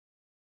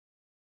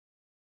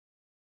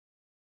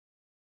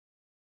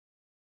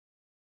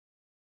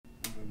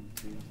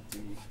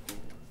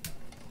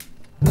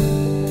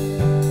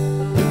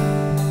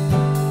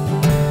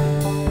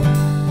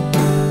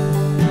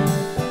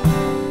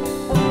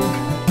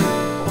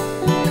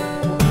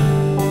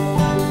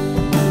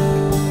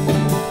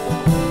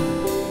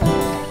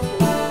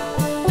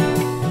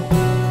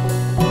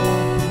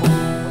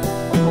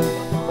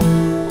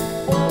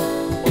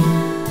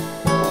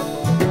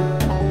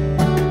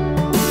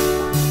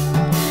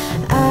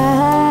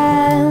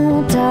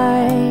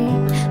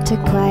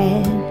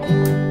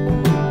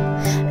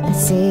inside and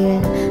see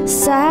what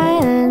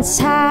silence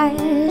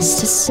has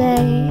to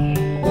say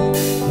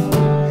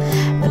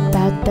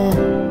about the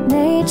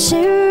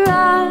nature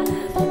of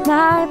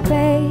my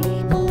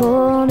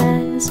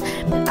breakableness.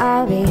 But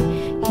I'll be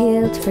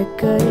healed for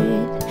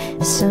good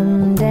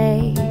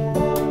someday.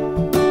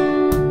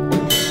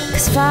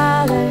 'Cause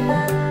Father,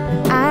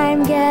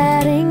 I'm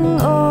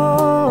getting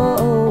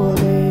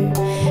older,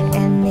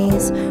 and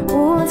these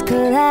wounds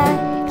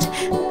collect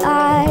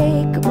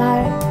like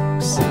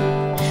marks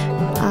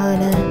on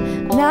a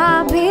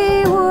knobby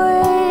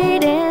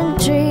wooden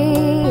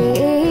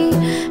tree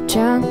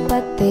trunk.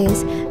 But these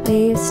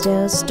leaves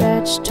still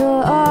stretch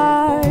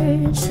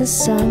towards the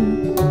sun.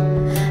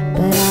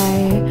 But I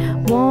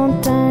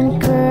won't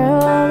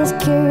uncurl this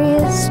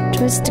curious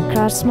twist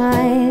across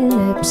my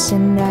lips,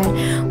 and I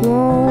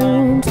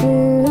won't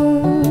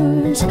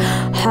lose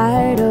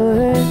heart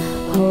or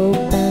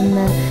hope. And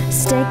the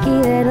sticky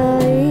little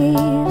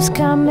leaves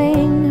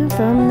coming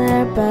from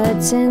their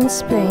buds in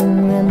spring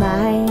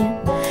remind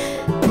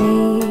me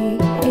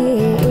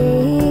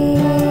there's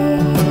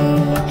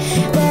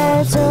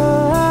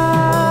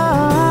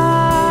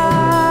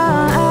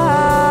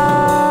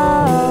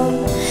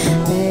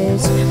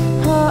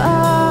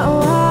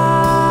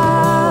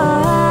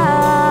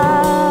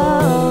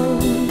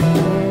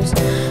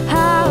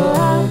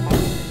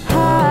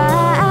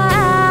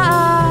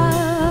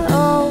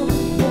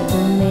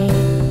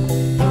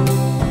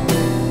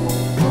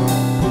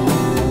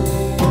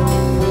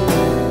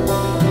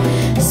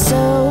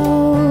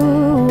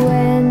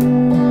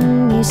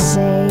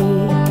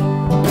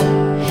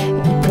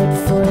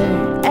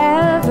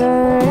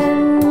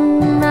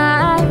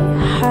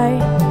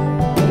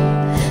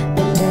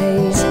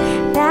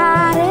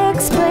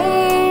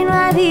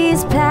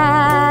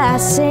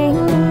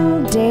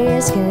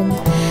days can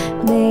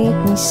make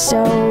me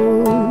so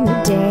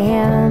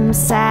damn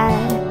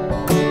sad.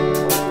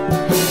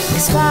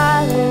 'Cause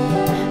Father,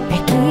 I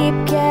keep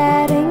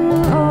getting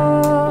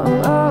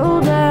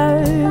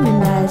older,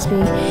 and as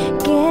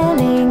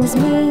beginnings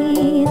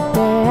meet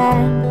their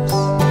ends,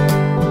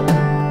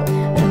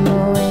 I'm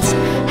always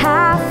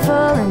half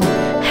full and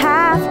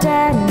half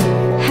dead and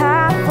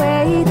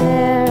halfway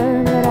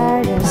there. But I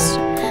just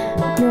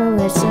know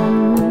there's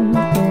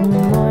something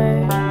more.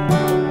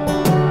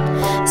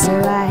 So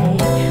I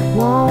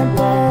won't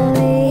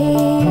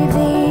believe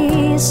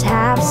these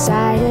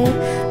half-sided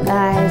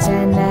lies,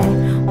 and I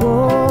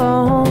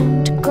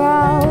won't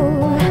grow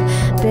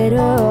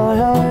bitter or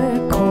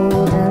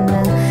cold. And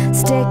the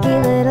sticky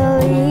little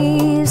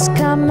leaves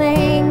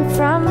coming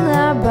from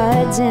the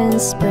buds in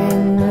spring